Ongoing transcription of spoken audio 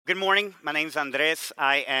Good morning. My name's Andres.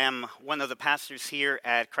 I am one of the pastors here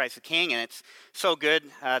at Christ the King, and it's so good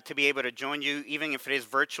to be able to join you, even if it is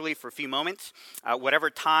virtually for a few moments. Whatever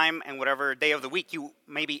time and whatever day of the week you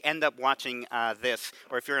maybe end up watching this,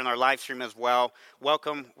 or if you're in our live stream as well,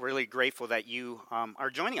 welcome. Really grateful that you are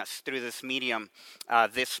joining us through this medium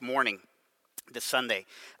this morning. This Sunday.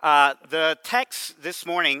 The text this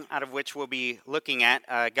morning, out of which we'll be looking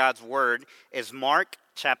at God's Word, is Mark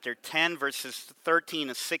chapter 10, verses 13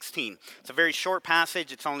 to 16. It's a very short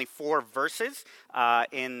passage. It's only 4 verses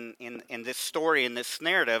in this story, in this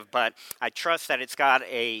narrative, but I trust that it's got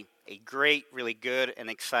a great, really good and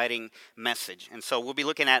exciting message. And so we'll be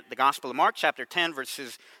looking at the Gospel of Mark, chapter 10,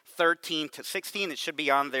 verses 13 to 16. It should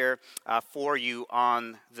be on there for you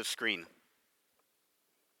on the screen.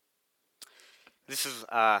 This is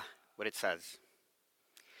what it says.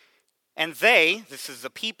 And they, this is the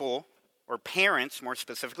people, or parents more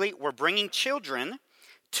specifically, were bringing children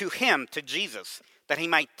to him, to Jesus, that he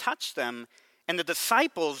might touch them, and the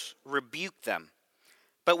disciples rebuked them.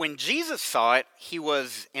 But when Jesus saw it, he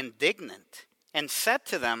was indignant and said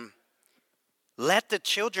to them, "Let the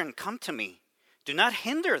children come to me. Do not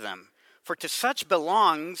hinder them, for to such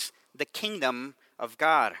belongs the kingdom of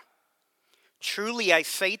God. Truly I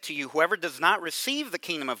say to you, whoever does not receive the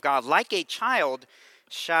kingdom of God like a child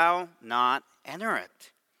shall not enter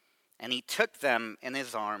it." And he took them in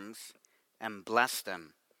his arms and blessed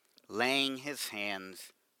them, laying his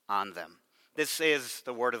hands on them. This is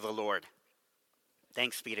the word of the Lord.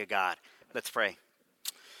 Thanks be to God. Let's pray.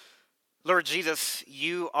 Lord Jesus,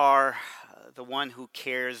 you are the one who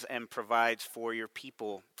cares and provides for your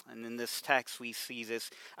people. And in this text, we see this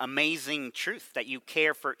amazing truth that you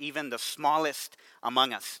care for even the smallest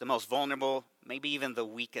among us, the most vulnerable, maybe even the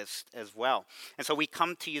weakest as well. And so we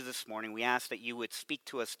come to you this morning. We ask that you would speak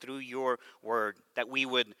to us through your word, that we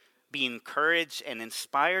would be encouraged and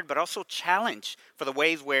inspired, but also challenged for the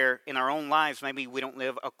ways where in our own lives maybe we don't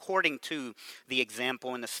live according to the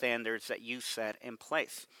example and the standards that you set in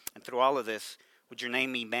place. And through all of this, would your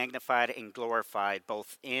name be magnified and glorified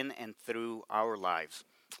both in and through our lives.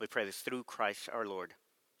 We pray this through Christ our Lord.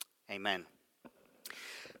 Amen.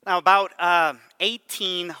 Now, about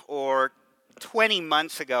 18 or 20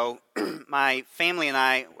 months ago, my family and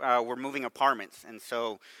I were moving apartments, and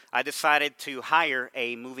so I decided to hire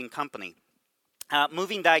a moving company.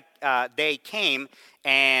 Moving day came,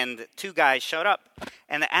 and 2 guys showed up.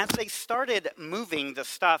 And as they started moving the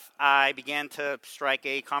stuff, I began to strike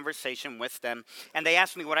a conversation with them, and they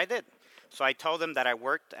asked me what I did. So I told them that I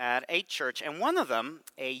worked at a church, and one of them,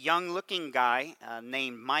 a young-looking guy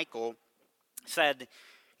named Michael, said,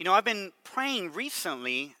 "You know, I've been praying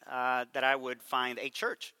recently that I would find a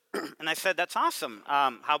church." And I said, "That's awesome.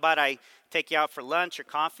 How about I take you out for lunch or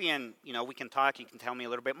coffee, and, we can talk. You can tell me a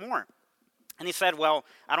little bit more." And he said, "Well,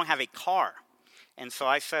 I don't have a car." And so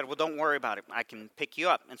I said, "Well, don't worry about it. I can pick you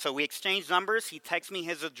up." And so we exchanged numbers. He texted me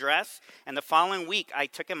his address. And the following week, I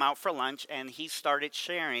took him out for lunch, and he started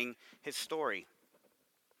sharing his story.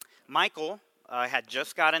 Michael had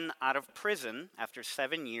just gotten out of prison after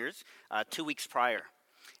 7 years, 2 weeks prior,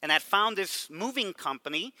 and had found this moving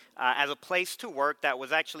company as a place to work that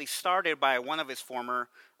was actually started by one of his former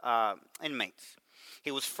inmates.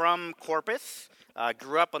 He was from Corpus,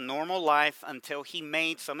 grew up a normal life until he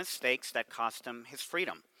made some mistakes that cost him his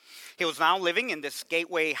freedom. He was now living in this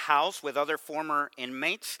gateway house with other former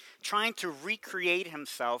inmates, trying to recreate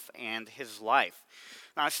himself and his life.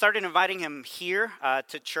 Now, I started inviting him here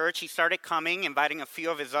to church. He started coming, inviting a few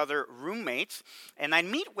of his other roommates, and I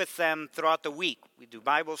meet with them throughout the week. We do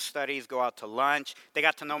Bible studies, go out to lunch. They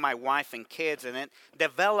got to know my wife and kids, and it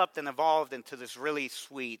developed and evolved into this really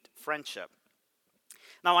sweet friendship.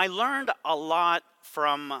 Now, I learned a lot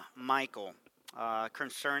from Michael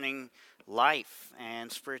concerning life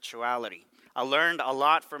and spirituality. I learned a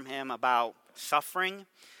lot from him about suffering,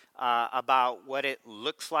 about what it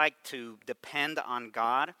looks like to depend on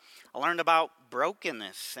God. I learned about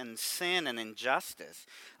brokenness and sin and injustice,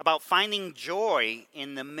 about finding joy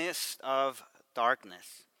in the midst of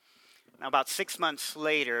darkness. Now, about 6 months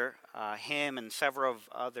later, him and several of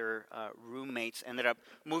other roommates ended up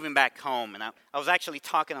moving back home. And I was actually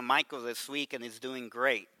talking to Michael this week, and he's doing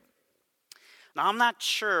great. Now, I'm not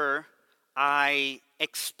sure I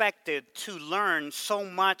expected to learn so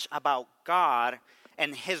much about God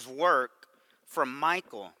and his work from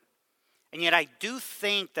Michael. And yet I do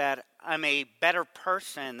think that I'm a better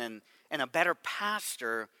person and a better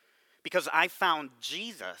pastor because I found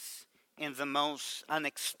Jesus in the most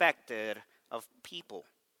unexpected of people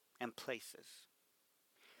and places.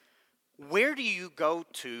 Where do you go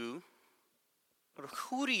to, or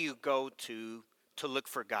who do you go to look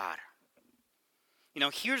for God?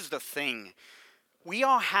 Here's the thing. We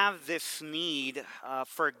all have this need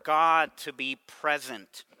for God to be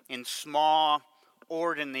present in small,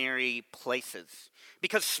 ordinary places.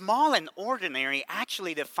 Because small and ordinary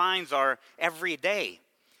actually defines our everyday.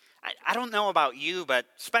 I don't know about you, but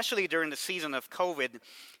especially during the season of COVID,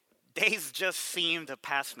 days just seem to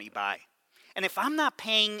pass me by. And if I'm not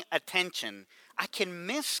paying attention, I can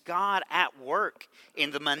miss God at work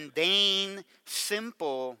in the mundane,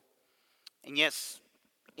 simple, and yes,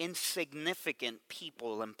 insignificant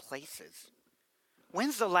people and places.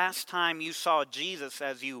 When's the last time you saw Jesus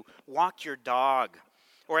as you walked your dog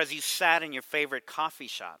or as you sat in your favorite coffee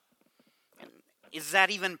shop? And is that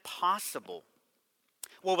even possible?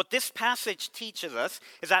 Well, what this passage teaches us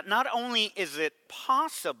is that not only is it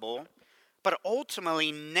possible, but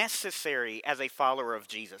ultimately necessary as a follower of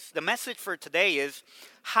Jesus. The message for today is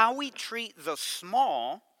how we treat the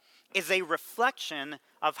small is a reflection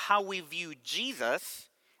of how we view Jesus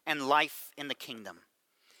and life in the kingdom.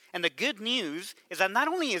 And the good news is that not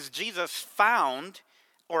only is Jesus found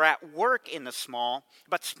or at work in the small,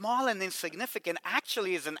 but small and insignificant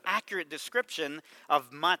actually is an accurate description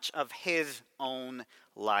of much of his own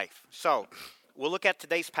life. So we'll look at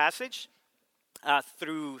today's passage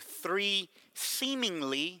through three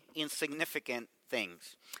seemingly insignificant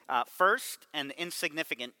things. First, an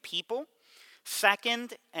insignificant people.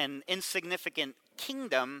 Second, an insignificant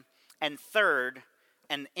kingdom. And third,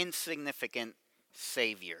 an insignificant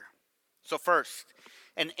Savior. So first,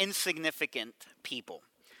 an insignificant people.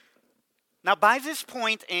 Now, by this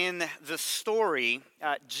point in the story,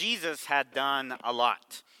 Jesus had done a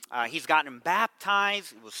lot. He's gotten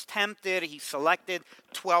baptized, he was tempted, he selected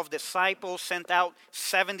 12 disciples, sent out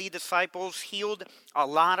 70 disciples, healed a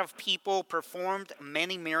lot of people, performed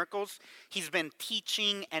many miracles. He's been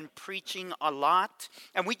teaching and preaching a lot.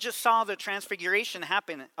 And we just saw the transfiguration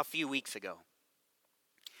happen a few weeks ago.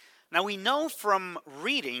 Now we know from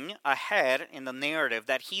reading ahead in the narrative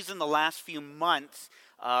that he's in the last few months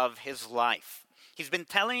of his life. He's been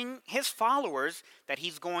telling his followers that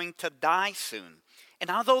he's going to die soon. And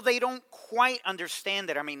although they don't quite understand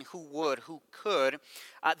it, who would, who could,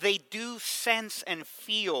 they do sense and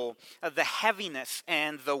feel the heaviness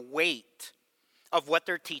and the weight of what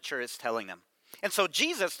their teacher is telling them. And so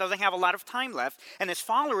Jesus doesn't have a lot of time left, and his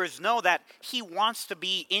followers know that he wants to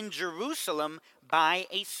be in Jerusalem by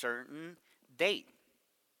a certain date.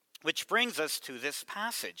 Which brings us to this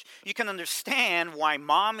passage. You can understand why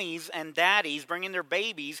mommies and daddies bringing their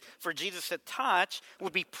babies for Jesus to touch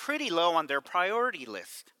would be pretty low on their priority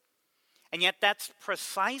list. And yet that's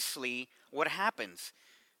precisely what happens.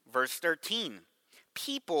 Verse 13.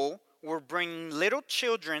 People were bringing little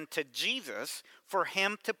children to Jesus for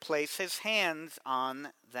him to place his hands on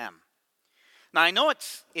them. Now, I know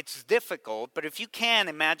it's difficult, but if you can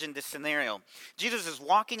imagine this scenario. Jesus is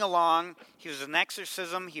walking along. Here's an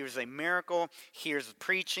exorcism. Here's a miracle. Here's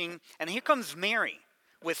preaching. And here comes Mary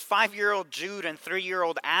with 5-year-old Jude and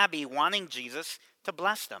 3-year-old Abby wanting Jesus to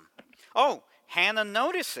bless them. Oh, Hannah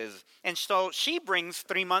notices. And so she brings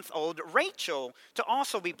 3-month-old Rachel to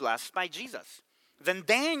also be blessed by Jesus. Then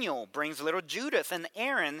Daniel brings little Judith and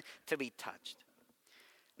Aaron to be touched.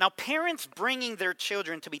 Now, parents bringing their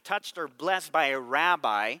children to be touched or blessed by a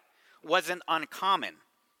rabbi wasn't uncommon.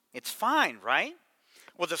 It's fine, right?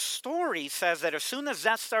 Well, the story says that as soon as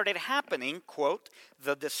that started happening, quote,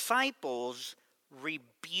 the disciples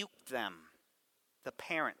rebuked them, the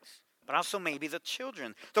parents, but also maybe the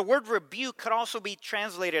children. The word rebuke could also be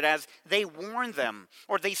translated as they warned them,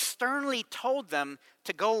 or they sternly told them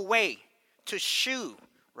to go away, to shoo,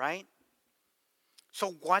 right?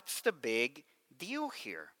 So what's the big deal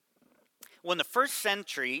here? Well, in the first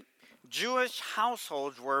century, Jewish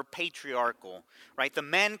households were patriarchal, right? The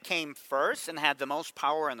men came first and had the most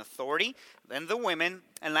power and authority, then the women,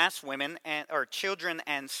 and last women, or children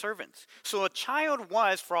and servants. So a child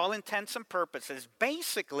was, for all intents and purposes,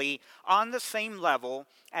 basically on the same level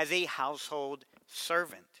as a household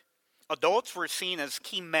servant. Adults were seen as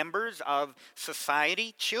key members of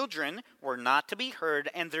society. Children were not to be heard,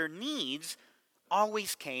 and their needs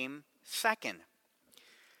always came second.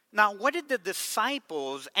 Now, what did the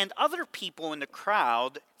disciples and other people in the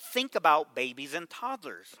crowd think about babies and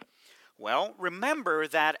toddlers? Well, remember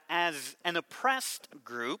that as an oppressed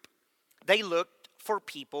group, they looked for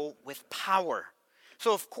people with power.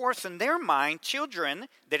 So, of course, in their mind, children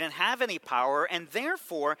didn't have any power and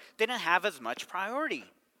therefore didn't have as much priority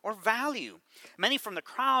or value. Many from the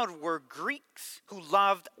crowd were Greeks who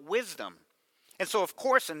loved wisdom. And so, of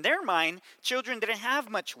course, in their mind, children didn't have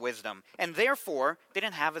much wisdom and therefore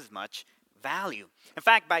didn't have as much value. In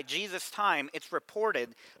fact, by Jesus' time, it's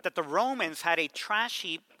reported that the Romans had a trash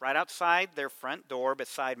heap right outside their front door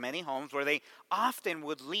beside many homes where they often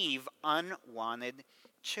would leave unwanted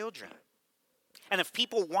children. And if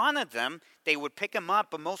people wanted them, they would pick them up,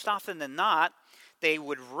 but most often than not, they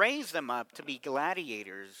would raise them up to be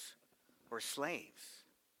gladiators or slaves.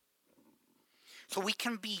 So we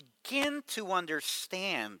can begin to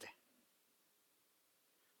understand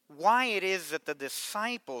why it is that the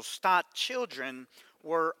disciples thought children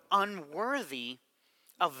were unworthy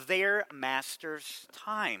of their master's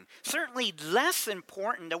time. Certainly less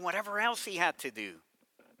important than whatever else he had to do.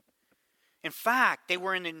 In fact, they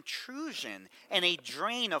were an intrusion and a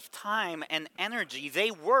drain of time and energy.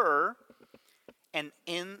 They were an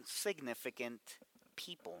insignificant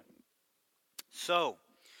people. So,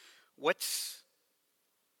 what's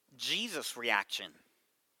Jesus' reaction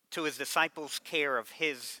to his disciples' care of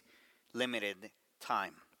his limited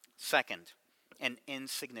time? Second, an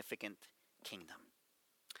insignificant kingdom.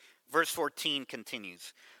 Verse 14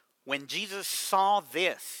 continues. When Jesus saw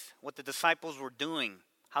this, what the disciples were doing,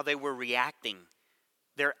 how they were reacting,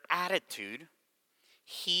 their attitude,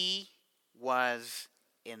 he was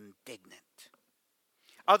indignant.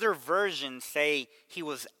 Other versions say he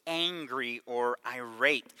was angry or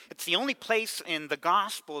irate. It's the only place in the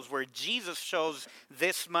Gospels where Jesus shows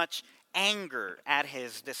this much anger at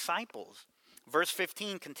his disciples. Verse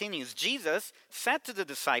 15 continues, Jesus said to the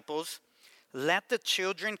disciples, "Let the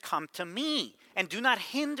children come to me and do not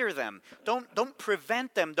hinder them. Don't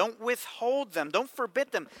prevent them. Don't withhold them. Don't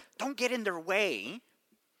forbid them. Don't get in their way,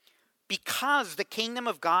 because the kingdom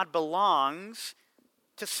of God belongs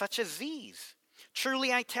to such as these.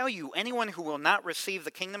 Truly I tell you, anyone who will not receive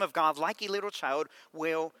the kingdom of God like a little child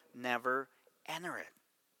will never enter it."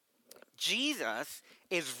 Jesus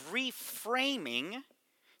is reframing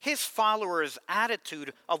his followers'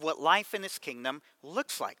 attitude of what life in his kingdom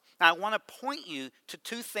looks like. Now, I want to point you to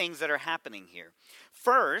two things that are happening here.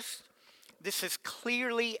 First, this is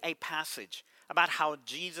clearly a passage about how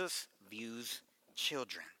Jesus views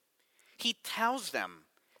children. He tells them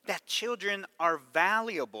that children are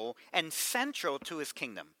valuable and central to his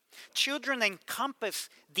kingdom. Children encompass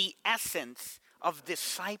the essence of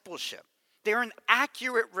discipleship. They're an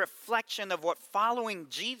accurate reflection of what following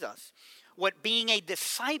Jesus, what being a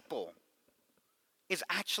disciple is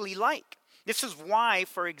actually like. This is why,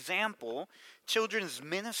 for example, children's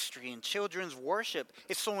ministry and children's worship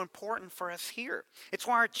is so important for us here. It's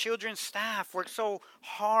why our children's staff work so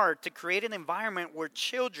hard to create an environment where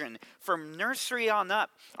children from nursery on up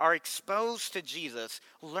are exposed to Jesus,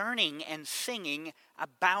 learning and singing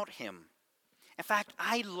about him. In fact,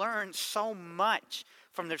 I learned so much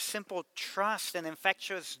from their simple trust and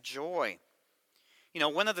infectious joy. You know,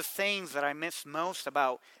 one of the things that I miss most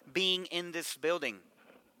about being in this building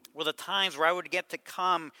were the times where I would get to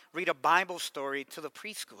come read a Bible story to the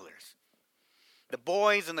preschoolers. The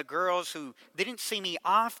boys and the girls who didn't see me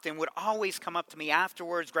often would always come up to me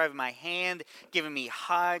afterwards, grabbing my hand, giving me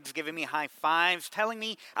hugs, giving me high fives, telling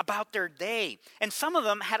me about their day. And some of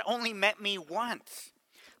them had only met me once.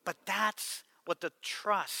 But that's what the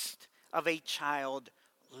trust of a child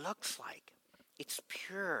looks like. It's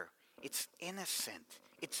pure, it's innocent,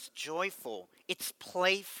 it's joyful, it's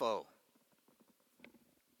playful.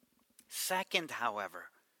 Second, however,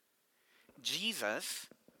 Jesus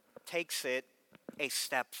takes it a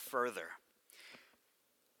step further.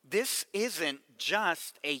 This isn't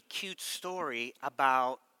just a cute story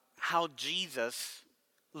about how Jesus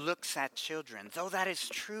looks at children, though that is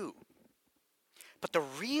true. But the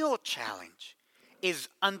real challenge is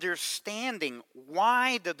understanding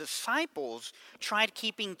why the disciples tried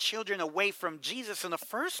keeping children away from Jesus in the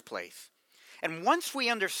first place. And once we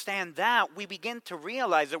understand that, we begin to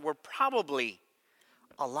realize that we're probably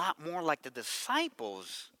a lot more like the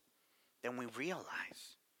disciples than we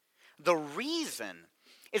realize. The reason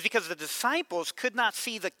is because the disciples could not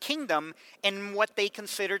see the kingdom in what they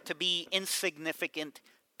considered to be insignificant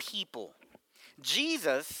people.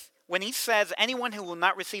 Jesus, when he says anyone who will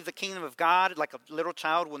not receive the kingdom of God like a little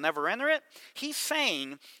child will never enter it, he's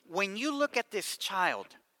saying when you look at this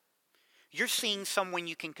child, you're seeing someone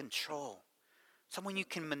you can control, someone you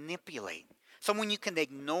can manipulate, someone you can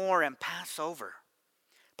ignore and pass over.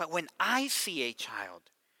 But when I see a child,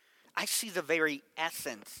 I see the very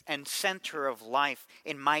essence and center of life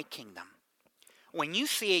in my kingdom. When you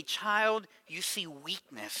see a child, you see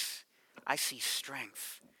weakness. I see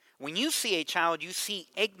strength. When you see a child, you see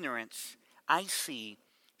ignorance. I see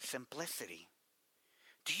simplicity.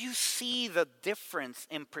 Do you see the difference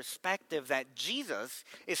in perspective that Jesus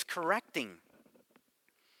is correcting?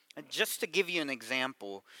 And just to give you an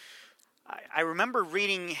example, I remember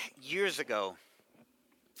reading years ago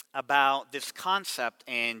about this concept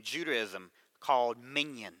in Judaism called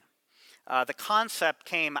minyan. The concept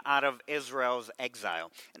came out of Israel's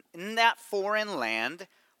exile. In that foreign land,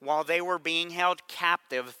 while they were being held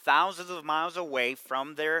captive thousands of miles away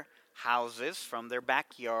from their houses, from their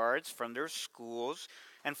backyards, from their schools,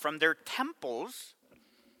 and from their temples,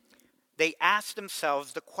 they asked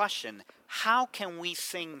themselves the question, how can we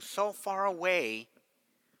sing so far away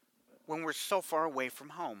when we're so far away from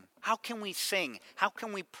home? How can we sing? How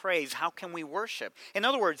can we praise? How can we worship? In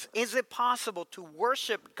other words, is it possible to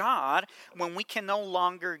worship God when we can no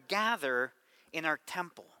longer gather in our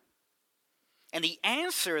temple? And the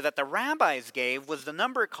answer that the rabbis gave was the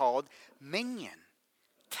number called minyan,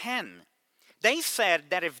 10. They said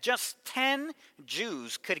that if just 10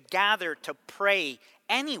 Jews could gather to pray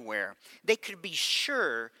anywhere, they could be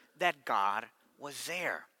sure that God was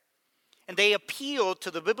there. And they appealed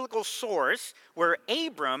to the biblical source where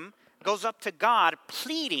Abram goes up to God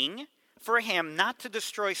pleading for him not to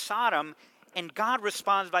destroy Sodom. And God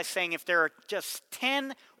responds by saying, if there are just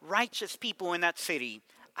 10 righteous people in that city,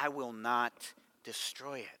 I will not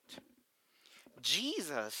destroy it.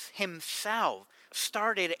 Jesus himself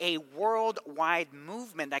started a worldwide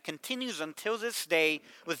movement that continues until this day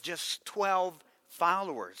with just 12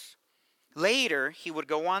 followers. Later, he would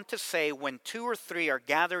go on to say, when 2 or 3 are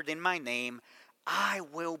gathered in my name, I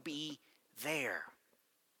will be there.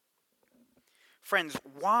 Friends,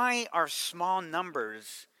 why are small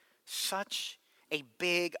numbers such a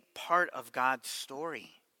big part of God's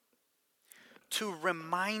story? To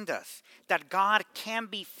remind us that God can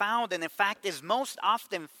be found, and in fact is most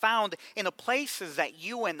often found in the places that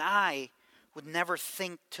you and I would never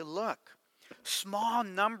think to look. Small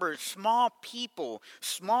numbers, small people,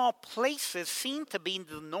 small places seem to be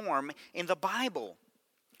the norm in the Bible.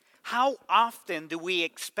 How often do we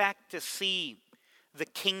expect to see the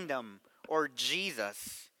kingdom or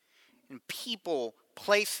Jesus in people,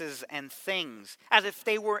 places, and things as if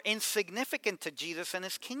they were insignificant to Jesus and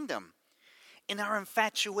his kingdom? In our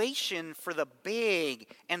infatuation for the big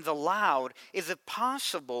and the loud, is it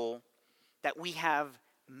possible that we have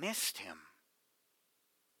missed him?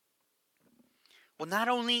 Well, not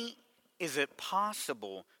only is it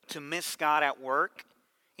possible to miss God at work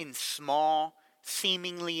in small,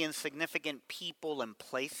 seemingly insignificant people and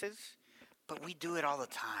places, but we do it all the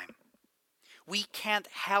time. We can't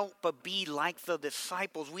help but be like the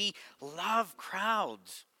disciples. We love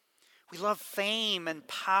crowds. We love fame and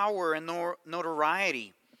power and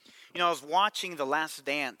notoriety. You know, I was watching The Last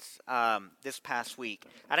Dance this past week.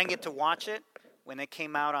 I didn't get to watch it when it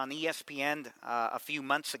came out on ESPN a few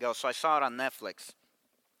months ago, so I saw it on Netflix.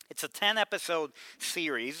 It's a 10-episode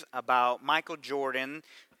series about Michael Jordan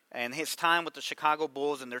and his time with the Chicago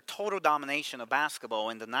Bulls and their total domination of basketball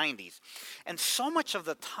in the 90s. And so much of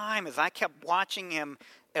the time as I kept watching him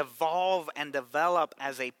evolve and develop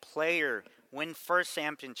as a player, win first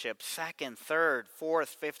championship, second, third, fourth,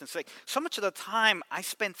 fifth, and sixth, so much of the time I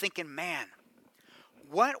spent thinking, man,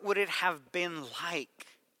 what would it have been like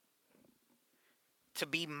to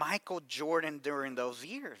be Michael Jordan during those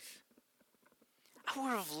years? I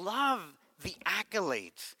would have loved the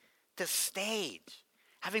accolades, the stage,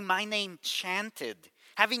 having my name chanted,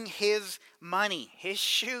 having his money, his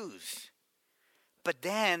shoes. But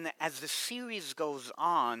then, as the series goes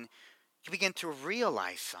on, you begin to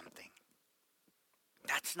realize something.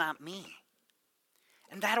 That's not me.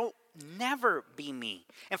 And that'll never be me.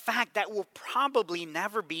 In fact, that will probably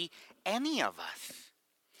never be any of us.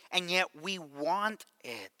 And yet we want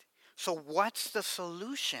it. So what's the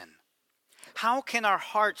solution? How can our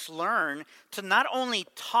hearts learn to not only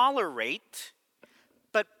tolerate,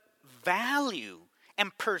 but value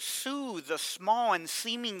and pursue the small and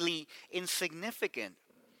seemingly insignificant?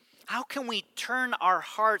 How can we turn our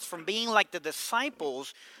hearts from being like the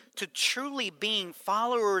disciples to truly being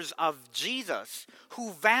followers of Jesus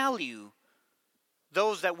who value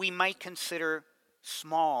those that we might consider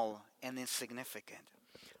small and insignificant?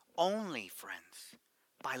 Only, friends,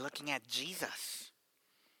 by looking at Jesus,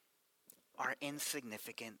 our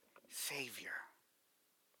insignificant Savior.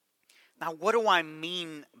 Now, what do I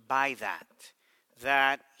mean by that?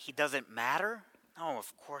 That he doesn't matter? No,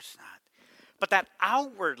 of course not. But that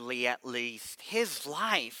outwardly, at least, his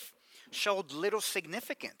life showed little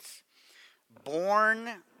significance. Born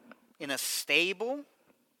in a stable,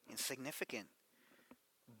 insignificant.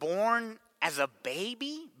 Born as a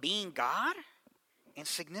baby, being God,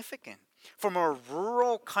 insignificant. From a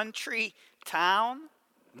rural country town,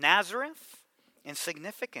 Nazareth,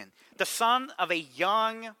 insignificant. The son of a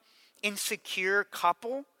young, insecure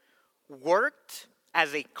couple, worked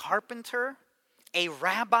as a carpenter, a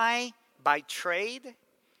rabbi by trade,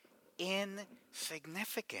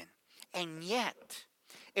 insignificant. And yet,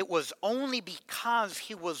 it was only because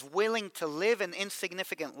he was willing to live an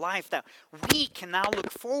insignificant life that we can now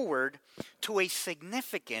look forward to a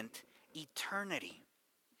significant eternity.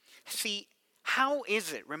 See, how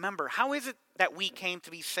is it that we came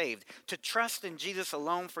to be saved? To trust in Jesus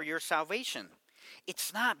alone for your salvation.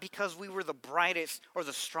 It's not because we were the brightest or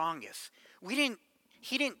the strongest.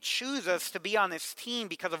 He didn't choose us to be on his team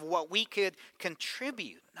because of what we could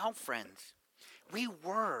contribute. No, friends. We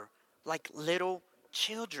were like little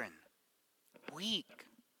children. Weak,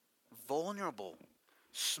 vulnerable,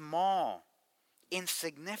 small,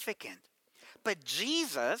 insignificant. But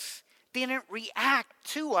Jesus didn't react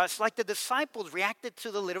to us like the disciples reacted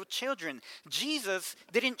to the little children. Jesus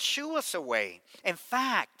didn't shoo us away. In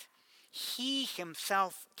fact, he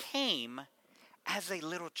himself came as a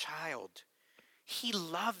little child. He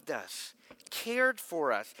loved us, cared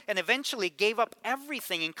for us, and eventually gave up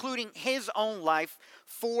everything, including his own life,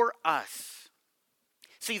 for us.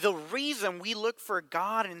 See, the reason we look for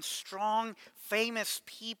God in strong, famous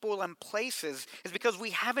people and places is because we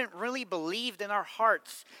haven't really believed in our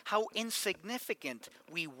hearts how insignificant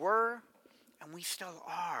we were and we still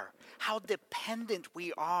are. How dependent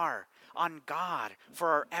we are on God for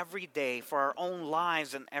our everyday, for our own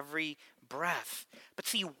lives and every breath. But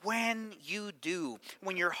see, when you do,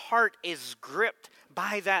 when your heart is gripped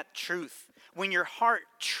by that truth, when your heart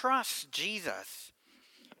trusts Jesus,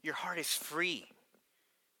 your heart is free.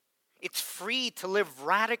 It's free to live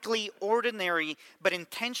radically ordinary but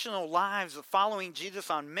intentional lives of following Jesus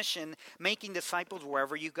on mission, making disciples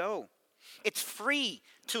wherever you go. It's free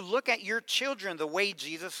to look at your children the way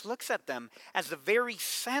Jesus looks at them, as the very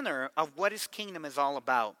center of what his kingdom is all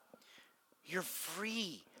about. You're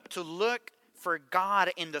free to look for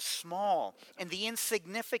God in the small, in the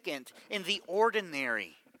insignificant, in the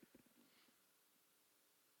ordinary.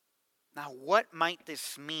 Now, what might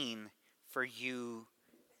this mean for you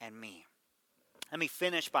and me? Let me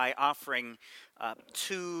finish by offering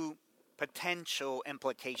two potential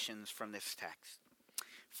implications from this text.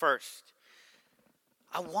 First,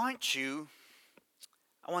 I want to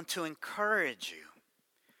encourage you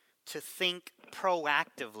to think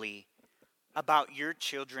proactively about your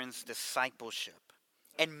children's discipleship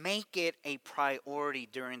and make it a priority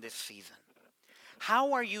during this season.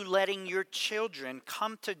 How are you letting your children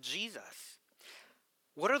come to Jesus?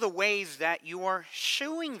 What are the ways that you are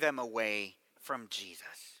shooing them away from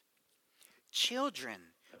Jesus? Children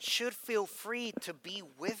should feel free to be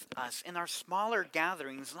with us in our smaller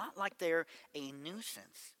gatherings, not like they're a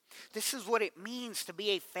nuisance. This is what it means to be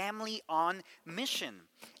a family on mission.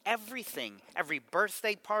 Everything, every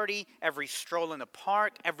birthday party, every stroll in the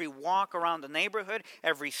park, every walk around the neighborhood,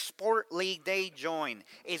 every sport league they join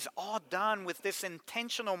is all done with this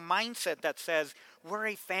intentional mindset that says we're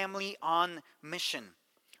a family on mission.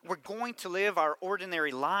 We're going to live our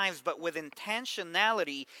ordinary lives, but with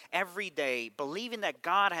intentionality every day, believing that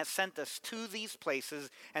God has sent us to these places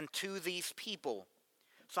and to these people.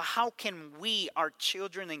 So how can we, our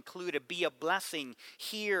children included, be a blessing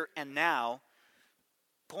here and now,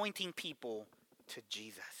 pointing people to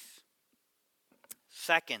Jesus?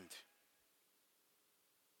 Second,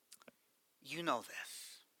 you know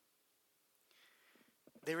this.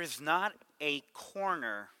 There is not a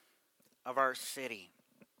corner of our city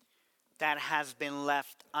that has been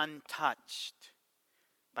left untouched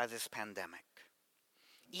by this pandemic.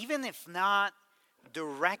 Even if not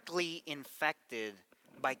directly infected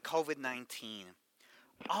by COVID-19,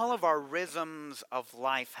 all of our rhythms of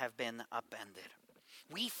life have been upended.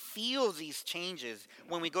 We feel these changes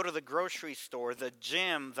when we go to the grocery store, the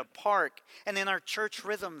gym, the park, and in our church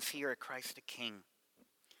rhythms here at Christ the King.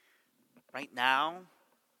 Right now,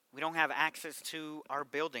 we don't have access to our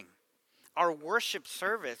building. Our worship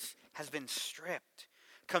service has been stripped.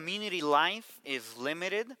 Community life is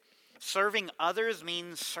limited. Serving others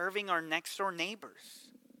means serving our next door neighbors.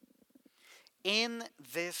 In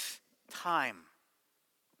this time,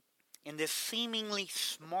 in this seemingly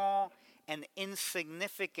small and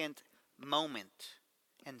insignificant moment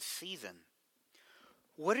and season,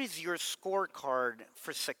 what is your scorecard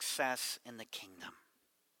for success in the kingdom?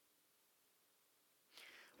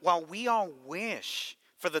 While we all wish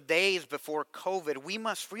for the days before COVID, we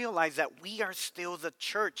must realize that we are still the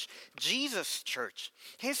church, Jesus' church.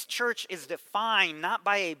 His church is defined not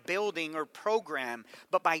by a building or program,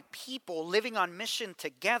 but by people living on mission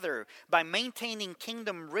together, by maintaining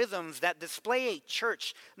kingdom rhythms that display a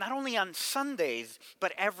church not only on Sundays,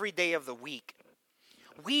 but every day of the week.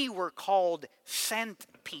 We were called sent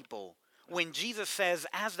people when Jesus says,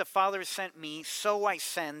 "As the Father sent me, so I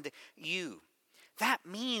send you." That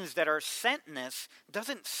means that our sentness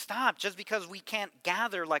doesn't stop just because we can't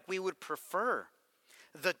gather like we would prefer.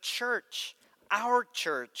 The church, our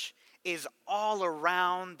church, is all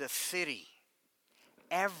around the city,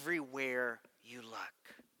 everywhere you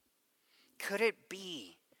look. Could it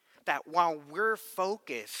be that while we're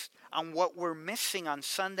focused on what we're missing on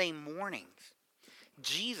Sunday mornings,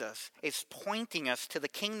 Jesus is pointing us to the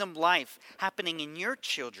kingdom life happening in your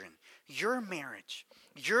children, your marriage,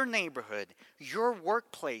 your neighborhood, your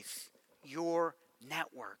workplace, your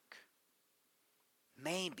network?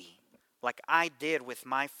 Maybe, like I did with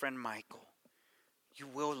my friend Michael, you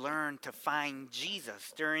will learn to find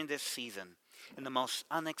Jesus during this season in the most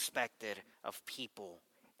unexpected of people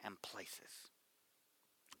and places.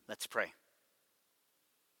 Let's pray.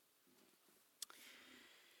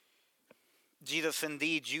 Jesus,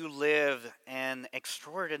 indeed, you lived an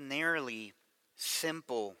extraordinarily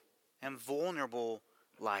simple and vulnerable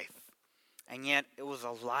life. And yet it was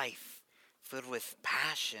a life filled with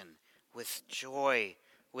passion, with joy,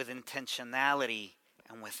 with intentionality,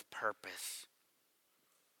 and with purpose.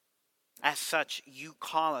 As such, you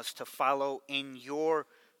call us to follow in your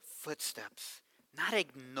footsteps, not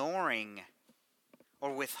ignoring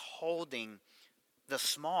or withholding the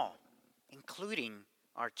small, including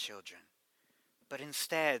our children, but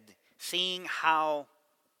instead seeing how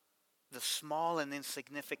the small and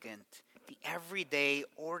insignificant, the everyday,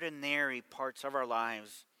 ordinary parts of our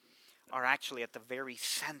lives are actually at the very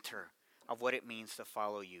center of what it means to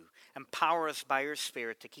follow you. Empower us by your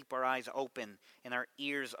Spirit to keep our eyes open and our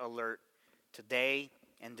ears alert today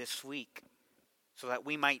and this week, so that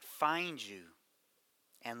we might find you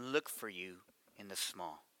and look for you in the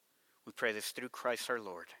small. We pray this through Christ our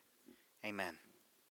Lord. Amen.